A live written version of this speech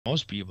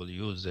Most people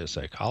use their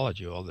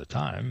psychology all the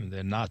time.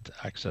 They're not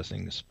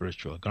accessing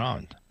spiritual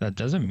ground. That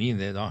doesn't mean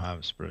they don't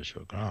have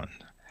spiritual ground.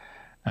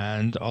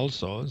 And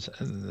also,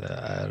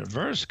 the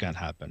reverse can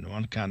happen.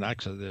 One can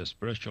access their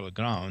spiritual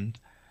ground,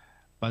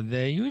 but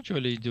they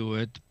usually do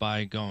it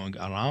by going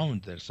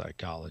around their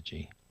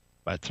psychology,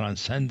 by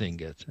transcending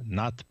it,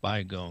 not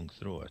by going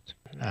through it.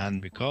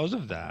 And because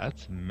of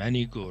that,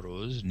 many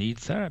gurus need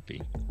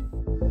therapy.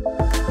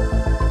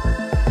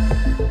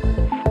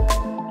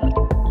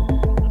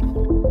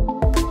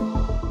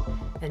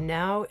 And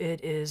now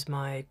it is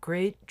my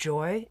great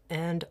joy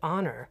and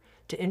honor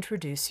to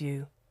introduce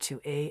you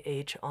to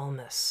A.H.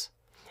 Almaas.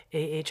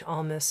 A.H.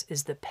 Almaas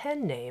is the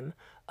pen name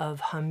of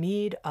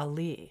Hameed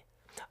Ali,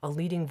 a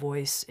leading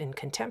voice in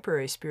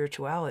contemporary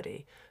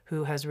spirituality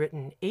who has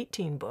written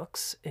 18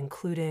 books,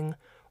 including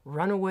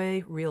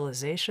Runaway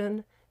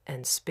Realization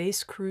and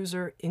Space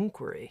Cruiser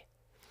Inquiry.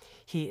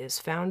 He is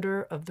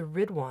founder of the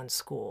Ridwan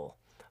School,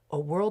 a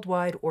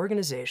worldwide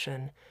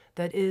organization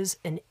that is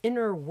an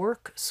inner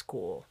work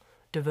school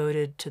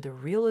devoted to the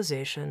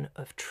realization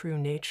of true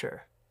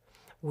nature.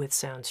 With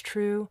Sounds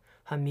True,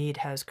 Hameed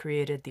has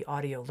created the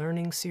audio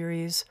learning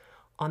series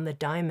on the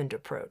Diamond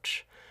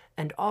Approach,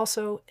 and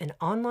also an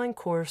online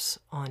course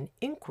on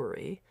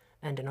inquiry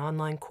and an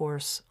online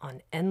course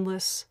on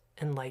endless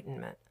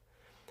enlightenment.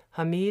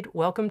 Hameed,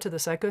 welcome to the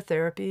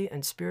Psychotherapy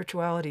and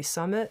Spirituality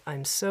Summit.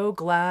 I'm so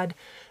glad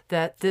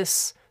that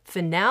this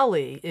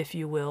finale, if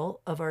you will,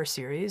 of our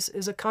series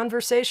is a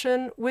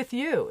conversation with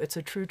you. It's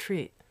a true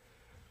treat.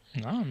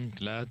 I'm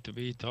glad to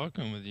be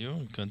talking with you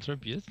and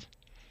contribute.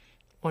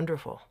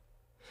 Wonderful.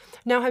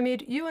 Now,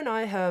 Hameed, you and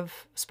I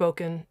have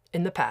spoken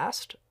in the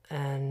past,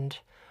 and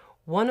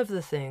one of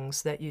the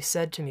things that you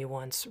said to me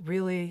once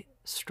really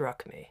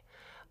struck me.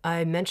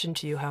 I mentioned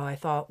to you how I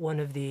thought one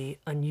of the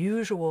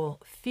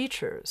unusual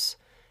features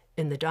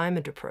in the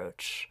Diamond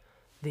Approach,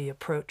 the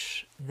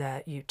approach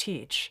that you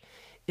teach,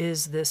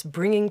 is this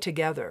bringing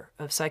together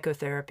of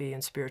psychotherapy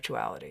and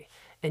spirituality.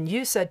 And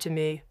you said to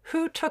me,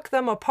 "Who took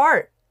them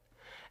apart?"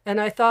 And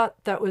I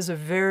thought that was a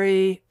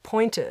very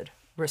pointed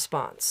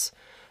response.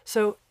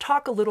 So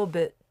talk a little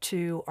bit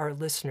to our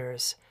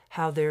listeners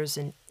how there's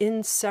an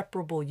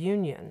inseparable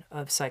union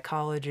of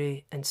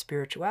psychology and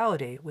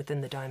spirituality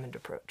within the Diamond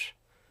Approach.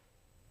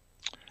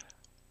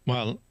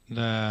 Well,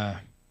 the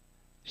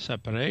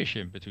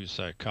separation between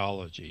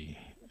psychology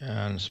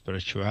and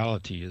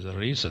spirituality is a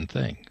recent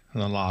thing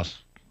in the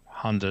last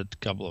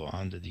couple of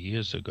hundred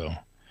years ago.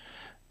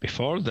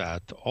 Before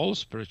that, all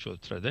spiritual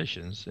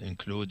traditions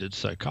included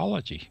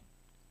psychology.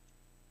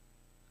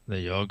 The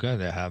yoga,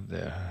 they have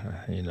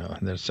their,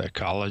 their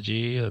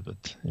psychology,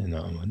 but,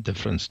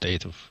 different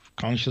state of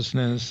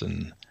consciousness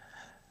and,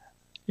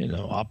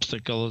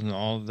 obstacles and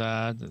all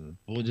that. And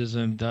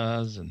Buddhism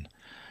does, and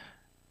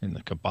in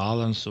the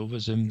Kabbalah and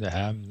Sufism, they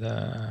have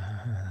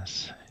the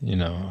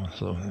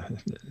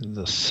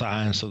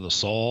science of the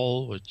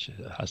soul, which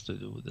has to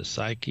do with the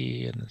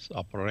psyche and its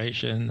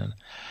operation.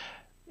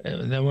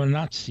 And they were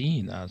not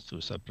seen as two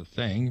separate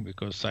things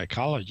because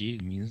psychology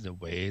means the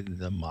way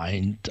the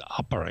mind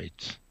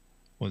operates,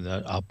 whether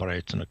it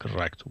operates in a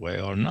correct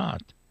way or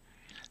not.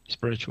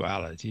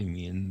 Spirituality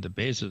means the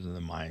basis of the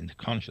mind,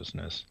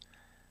 consciousness,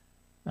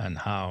 and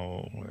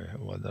how,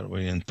 whether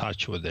we're in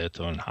touch with it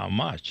or how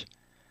much.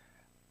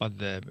 But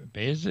the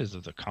basis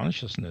of the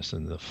consciousness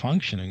and the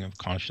functioning of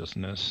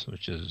consciousness,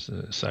 which is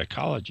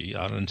psychology,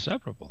 are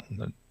inseparable.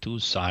 They're two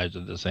sides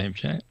of the same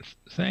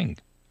thing.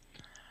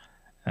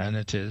 And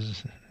it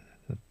is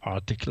the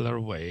particular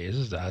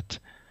ways that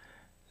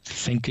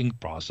thinking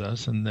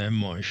process and the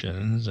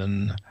emotions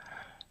and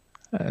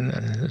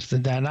it's the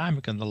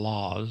dynamic and the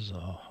laws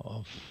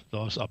of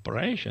those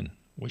operation,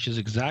 which is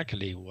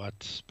exactly what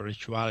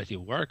spirituality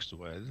works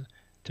with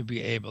to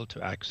be able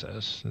to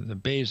access the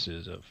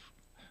basis of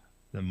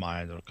the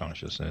mind or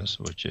consciousness,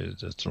 which is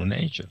the true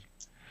nature.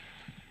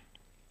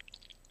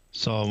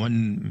 So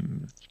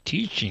when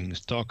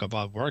teachings talk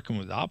about working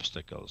with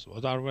obstacles,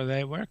 what are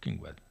they working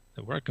with?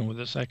 They're working with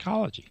the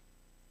psychology,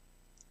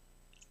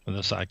 with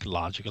the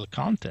psychological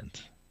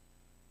content.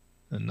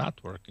 They're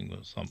not working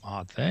with some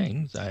odd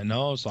things. I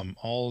know some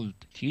old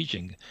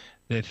teaching,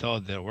 they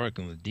thought they're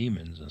working with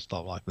demons and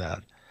stuff like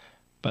that.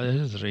 But it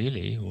is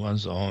really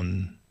one's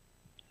own,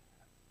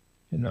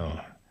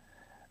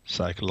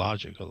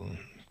 psychological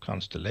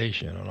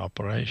constellation or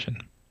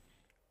operation.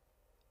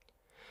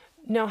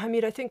 Now,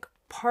 Hameed, I think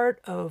part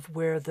of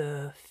where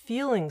the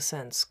feeling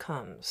sense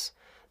comes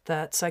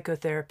that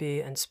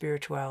psychotherapy and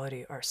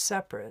spirituality are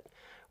separate,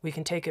 we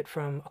can take it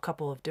from a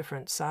couple of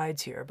different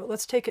sides here, but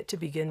let's take it to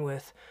begin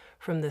with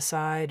from the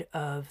side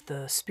of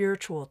the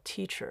spiritual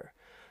teacher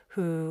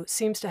who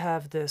seems to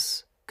have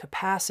this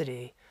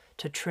capacity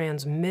to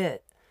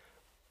transmit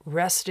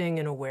resting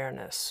in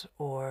awareness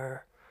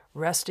or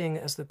resting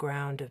as the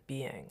ground of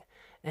being.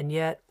 And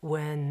yet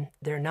when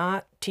they're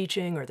not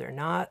teaching or they're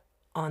not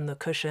on the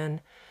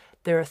cushion,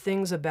 there are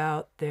things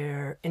about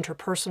their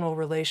interpersonal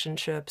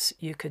relationships,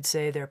 you could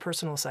say their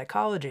personal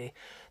psychology,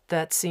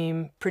 that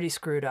seem pretty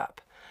screwed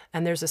up.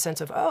 And there's a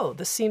sense of, oh,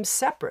 this seems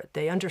separate.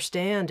 They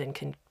understand and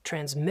can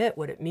transmit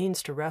what it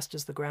means to rest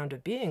as the ground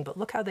of being, but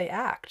look how they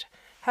act.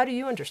 How do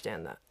you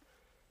understand that?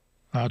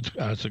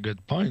 That's a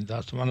good point.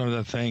 That's one of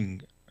the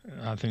things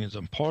I think it's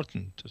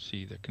important to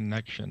see the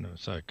connection of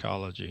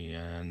psychology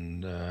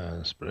and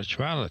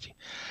spirituality.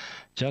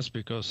 Just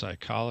because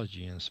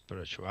psychology and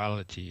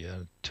spirituality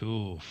are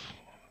two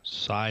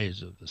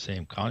sides of the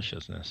same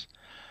consciousness,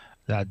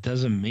 that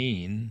doesn't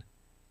mean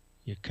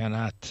you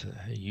cannot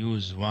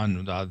use one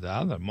without the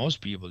other.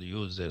 Most people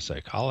use their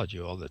psychology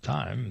all the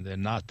time. They're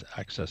not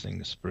accessing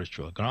the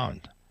spiritual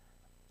ground,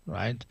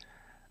 right?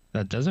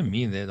 That doesn't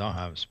mean they don't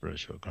have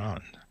spiritual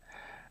ground.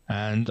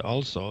 And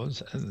also,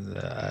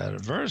 the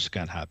reverse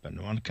can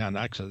happen. One can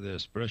access their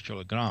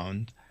spiritual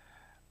ground,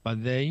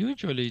 but they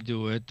usually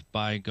do it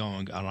by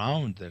going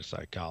around their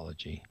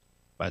psychology,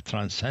 by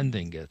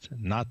transcending it,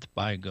 not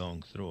by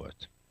going through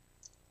it.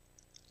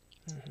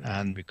 Mm-hmm.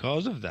 And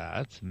because of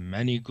that,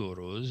 many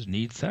gurus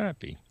need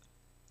therapy.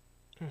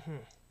 Mm-hmm.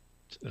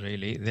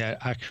 Really, they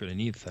actually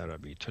need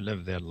therapy to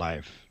live their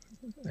life,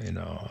 in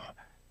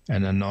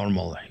a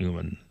normal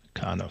human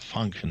kind of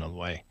functional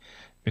way,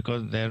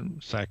 because their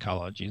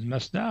psychology is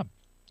messed up.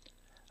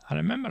 I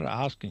remember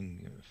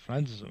asking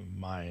friends of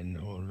mine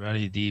who are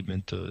very deep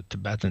into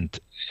Tibetan,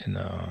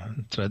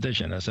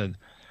 tradition. I said,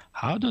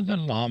 "How do the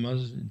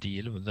lamas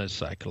deal with the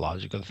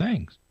psychological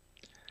things?"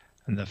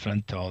 And the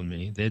friend told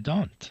me they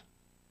don't.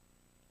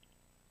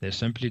 They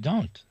simply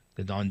don't.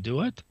 They don't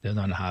do it. They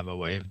don't have a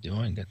way of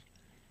doing it.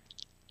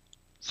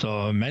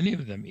 So many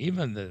of them,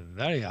 even the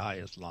very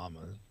highest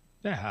lamas,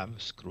 they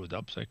have screwed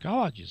up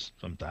psychologies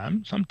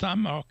sometimes.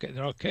 Sometimes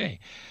they're okay.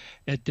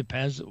 It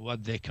depends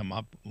what they come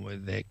up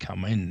with. They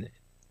come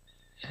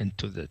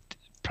into the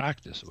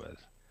practice with.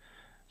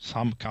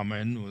 Some come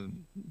in with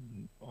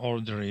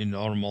ordinary,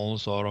 normal,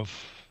 sort of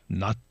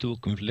not too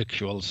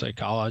conflictual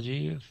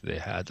psychology. If they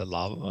had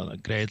a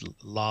great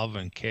love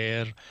and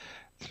care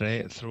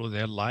through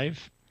their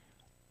life,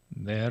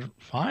 they're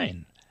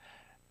fine.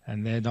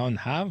 And they don't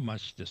have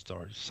much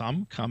distortion.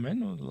 Some come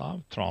in with a lot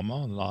of trauma,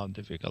 a lot of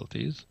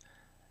difficulties,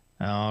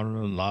 or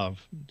a lot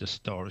of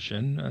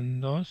distortion,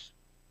 and those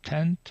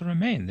tend to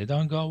remain. They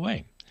don't go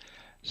away.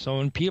 So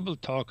when people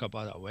talk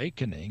about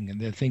awakening, and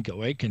they think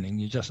awakening,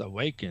 you just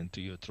awaken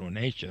to your true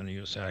nature and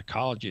your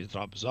psychology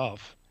drops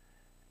off,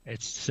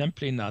 it's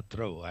simply not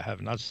true. I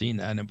have not seen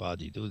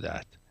anybody do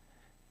that.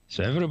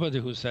 So everybody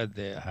who said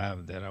they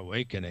have their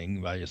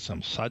awakening by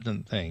some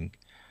sudden thing,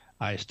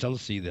 I still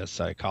see their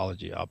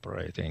psychology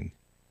operating,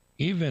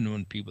 even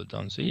when people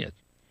don't see it.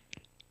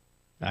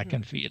 Mm-hmm. I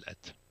can feel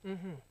it.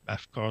 Mm-hmm.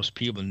 Of course,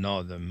 people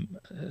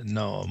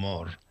know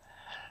more.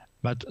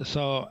 But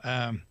so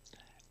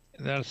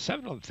there are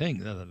several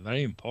things that are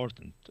very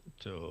important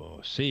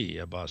to see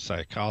about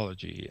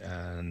psychology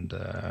and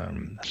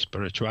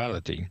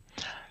spirituality,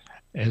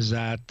 is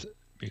that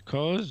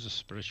because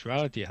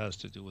spirituality has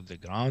to do with the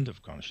ground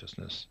of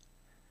consciousness,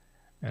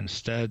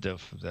 instead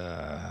of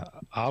the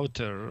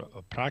outer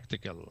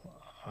practical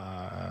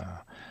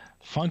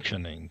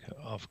functioning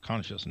of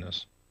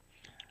consciousness,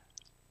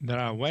 there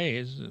are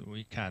ways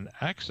we can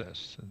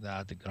access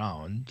that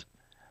ground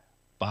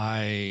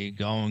by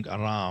going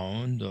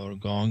around or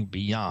going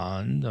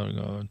beyond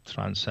or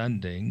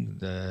transcending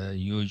the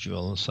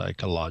usual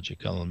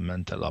psychological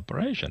mental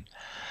operation.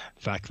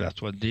 In fact, that's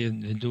what they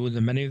do with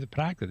many of the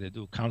practice. They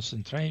do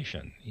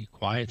concentration,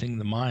 quieting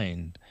the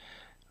mind,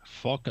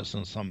 focus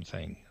on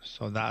something,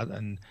 so that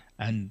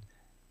and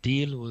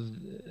deal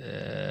with,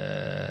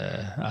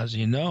 as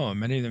you know,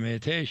 many of the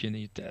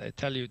meditation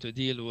tell you to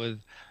deal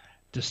with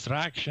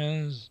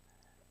distractions,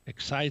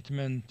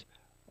 excitement,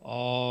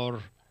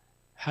 or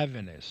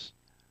heaviness.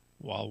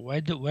 Well,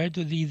 where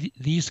do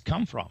these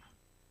come from?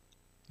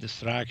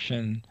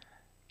 Distraction,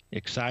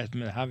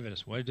 excitement,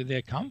 heaviness, where do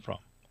they come from?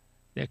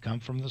 They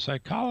come from the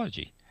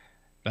psychology.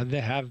 But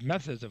they have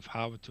methods of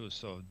how to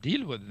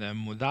deal with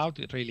them without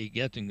really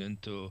getting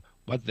into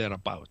what they're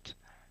about.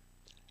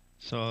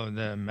 So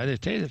the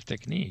meditative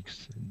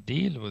techniques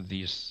deal with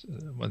these,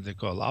 what they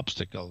call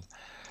obstacles,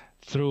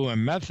 through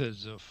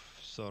methods of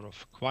sort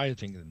of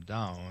quieting them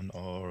down,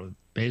 or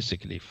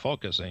basically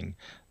focusing,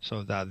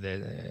 so that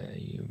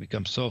you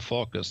become so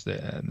focused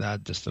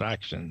that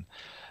distraction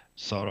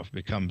sort of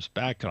becomes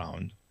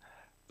background,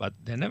 but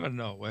they never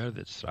know where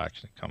the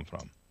distraction comes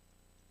from.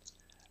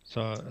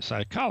 So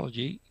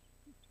psychology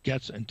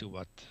gets into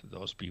what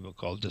those people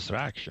call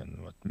distraction,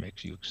 what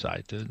makes you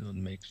excited, what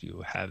makes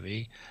you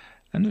heavy,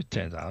 and it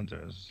turns out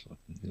there's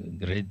a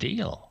great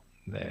deal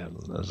there.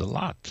 There's a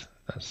lot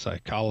that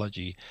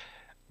psychology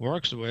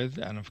works with,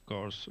 and of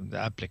course the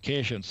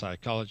application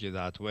psychology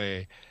that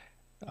way,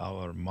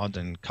 our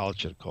modern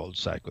culture called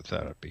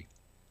psychotherapy.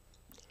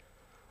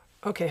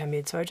 Okay,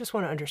 Hamid, so I just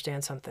want to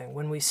understand something.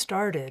 When we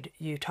started,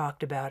 you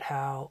talked about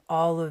how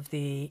all of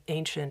the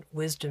ancient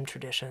wisdom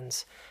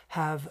traditions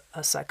have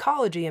a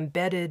psychology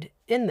embedded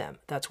in them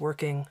that's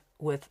working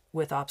with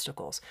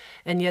obstacles.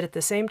 And yet at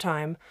the same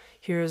time,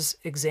 here's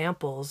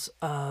examples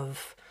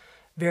of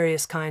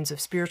various kinds of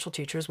spiritual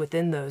teachers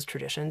within those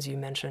traditions. You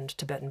mentioned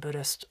Tibetan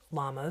Buddhist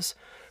lamas,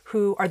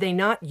 who are they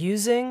not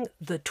using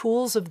the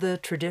tools of the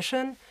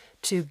tradition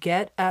to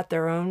get at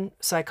their own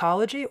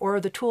psychology, or are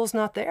the tools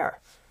not there?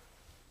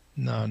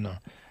 No, no.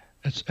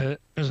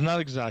 It's not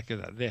exactly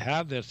that. They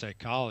have their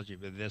psychology,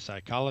 but their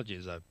psychology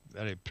is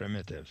very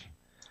primitive.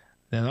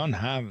 They don't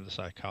have the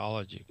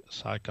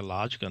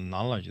psychological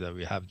knowledge that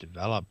we have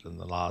developed in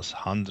the last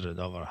over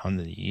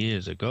 100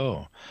 years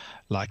ago,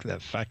 like the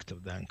effect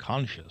of the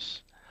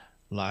unconscious,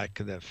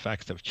 like the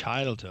effect of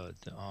childhood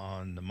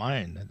on the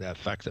mind, the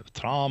effect of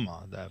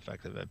trauma, the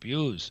effect of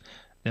abuse.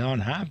 They don't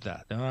have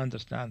that. They don't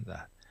understand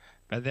that.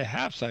 But they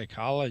have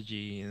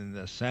psychology in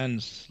the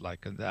sense,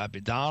 like the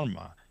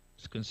Abhidharma,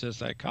 it consists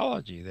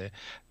psychology.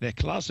 They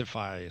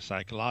classify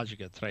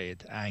psychological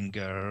trait,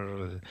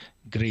 anger,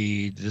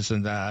 greed, this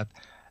and that.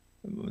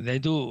 They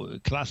do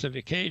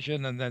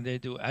classification and then they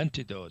do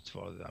antidotes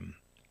for them,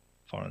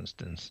 for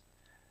instance.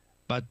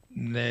 But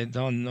they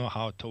don't know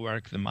how to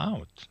work them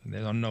out. They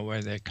don't know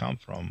where they come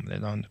from. They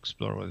don't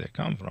explore where they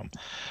come from.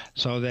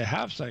 So they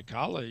have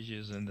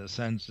psychologies in the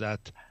sense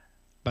that,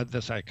 but the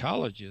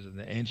psychologies in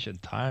the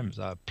ancient times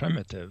are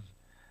primitive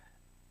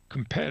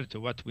compared to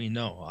what we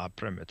know are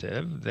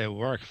primitive. They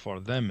work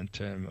for them in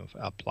terms of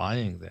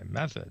applying their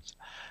methods.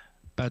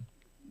 But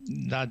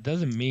that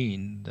doesn't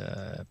mean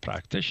the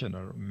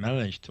practitioner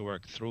managed to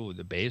work through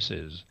the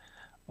basis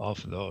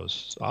of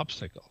those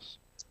obstacles.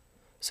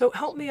 So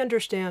help me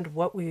understand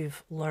what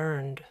we've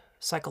learned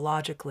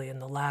psychologically in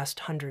the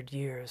last 100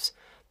 years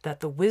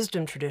that the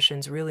wisdom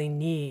traditions really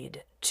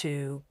need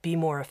to be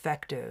more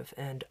effective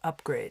and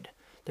upgrade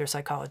their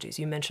psychologies.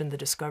 You mentioned the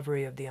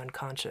discovery of the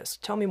unconscious.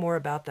 Tell me more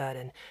about that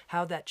and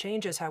how that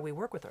changes how we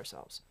work with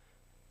ourselves.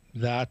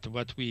 That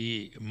what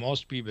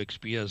most people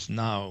experience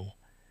now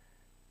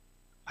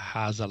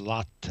has a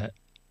lot,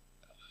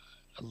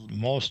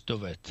 most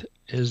of it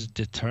is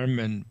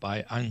determined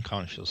by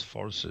unconscious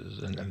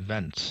forces and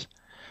events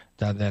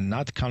that they're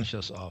not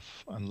conscious of.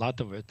 A lot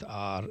of it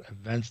are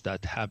events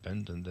that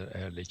happened in their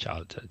early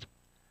childhood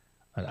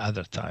and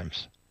other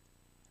times.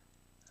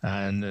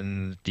 And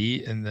in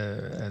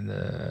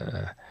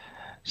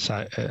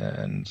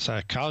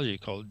psychology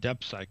called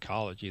depth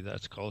psychology,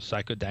 that's called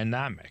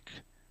psychodynamic.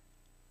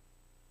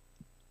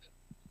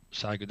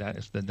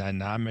 It's the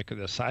dynamic of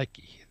the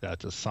psyche.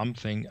 That is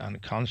something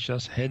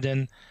unconscious,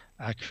 hidden,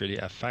 actually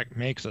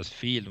makes us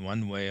feel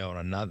one way or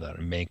another.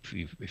 We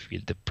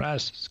feel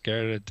depressed,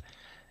 scared,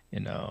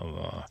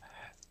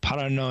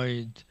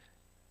 paranoid,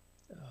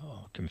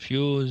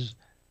 confused.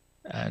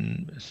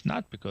 And it's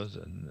not because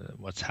of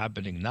what's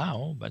happening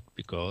now, but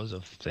because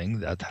of things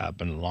that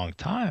happened a long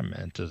time.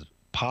 And it is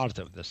part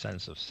of the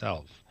sense of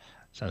self,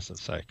 sense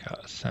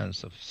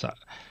of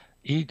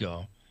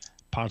ego,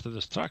 part of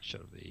the structure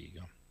of the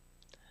ego.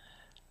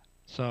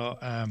 So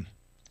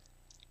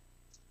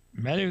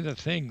many of the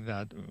things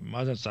that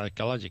modern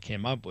psychology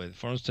came up with,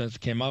 for instance,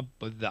 came up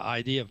with the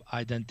idea of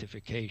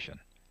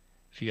identification.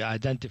 If you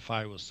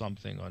identify with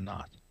something or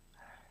not.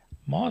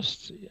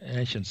 Most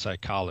ancient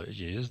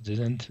psychologists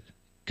didn't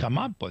come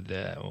up with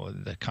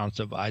the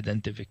concept of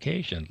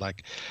identification.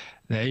 Like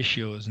the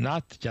issue is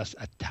not just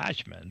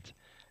attachment.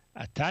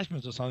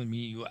 Attachment is something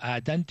you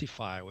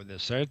identify with a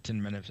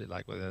certain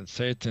like with a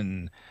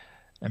certain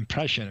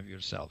impression of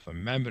yourself, a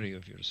memory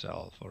of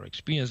yourself, or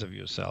experience of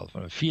yourself,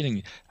 or a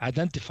feeling.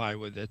 Identify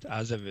with it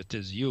as if it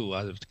is you,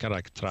 as if it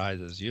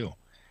characterizes you.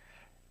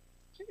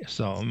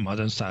 So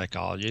modern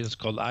psychology is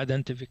called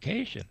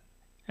identification.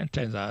 And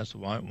turns out it's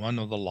one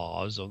of the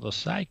laws of the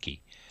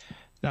psyche.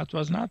 That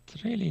was not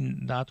really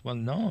that well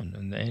known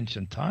in the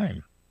ancient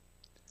time.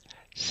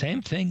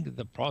 Same thing,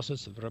 the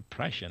process of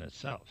repression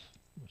itself,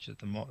 which is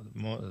the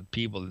more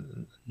people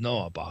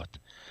know about,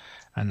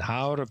 and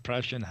how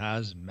repression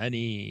has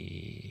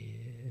many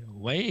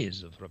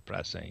ways of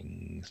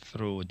repressing,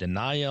 through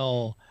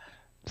denial,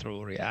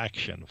 through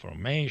reaction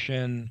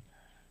formation,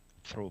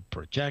 through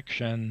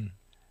projection,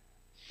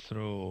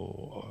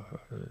 through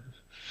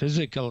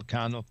physical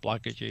kind of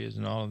blockages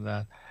and all of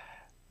that.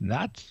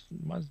 That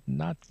was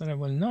not very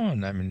well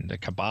known. I mean,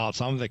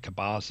 some of the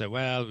Kabbalah say,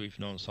 well, we've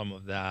known some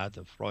of that.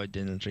 Freud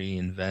didn't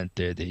reinvent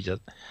it.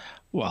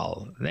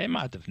 They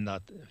might have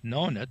not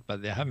known it,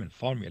 but they haven't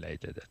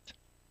formulated it.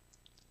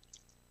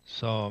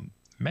 So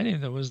many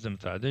of the wisdom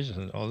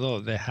traditions, although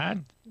they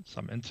had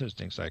some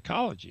interesting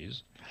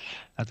psychologies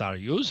that are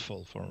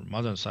useful for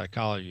modern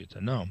psychology to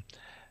know,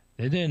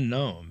 they didn't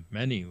know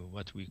many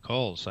what we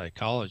call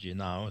psychology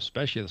now,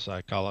 especially the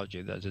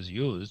psychology that is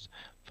used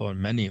for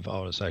many of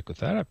our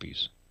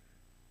psychotherapies.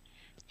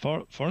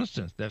 For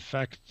instance, the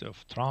effect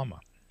of trauma.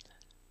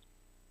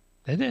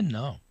 They didn't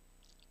know.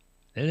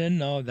 They didn't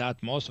know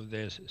that most of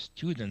their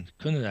students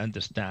couldn't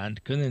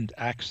understand, couldn't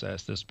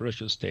access the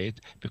spiritual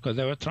state because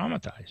they were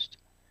traumatized.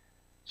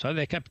 So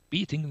they kept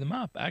beating them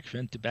up.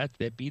 Actually, in Tibet,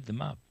 they beat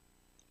them up.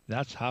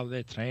 That's how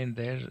they train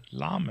their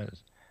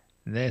lamas.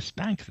 They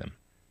spank them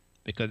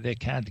because they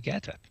can't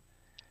get it.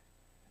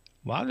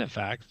 While in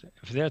fact,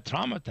 if they're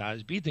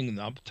traumatized, beating them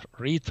up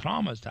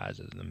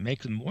re-traumatizes them,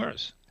 makes them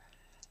worse.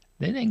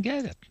 They didn't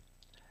get it.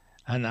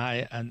 And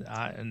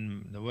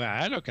the way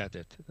I look at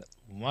it,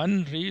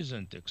 one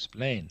reason to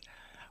explain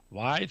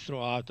why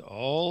throughout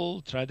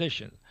all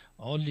tradition,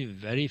 only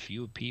very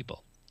few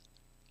people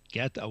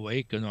get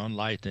awakened or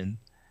enlightened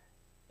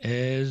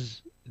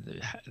is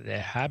they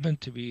happen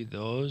to be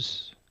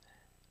those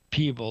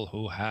people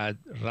who had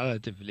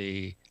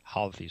relatively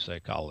healthy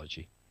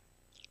psychology,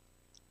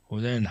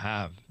 who didn't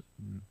have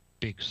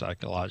big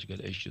psychological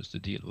issues to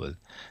deal with.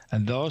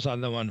 And those are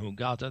the ones who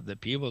got it, the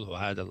people who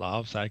had a lot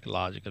of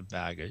psychological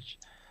baggage.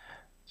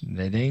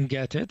 They didn't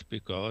get it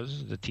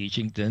because the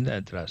teaching didn't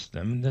address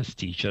them. The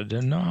teacher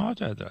didn't know how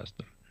to address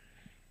them.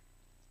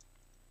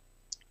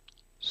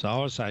 So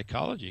our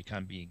psychology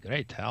can be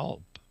great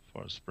help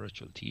for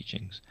spiritual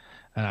teachings.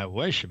 And I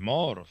wish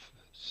more of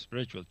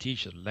spiritual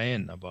teachers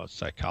learn about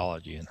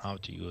psychology and how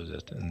to use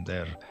it in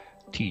their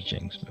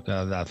teachings,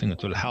 because I think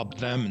it will help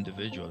them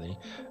individually,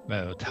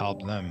 but it will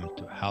help them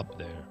to help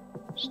their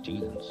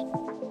students.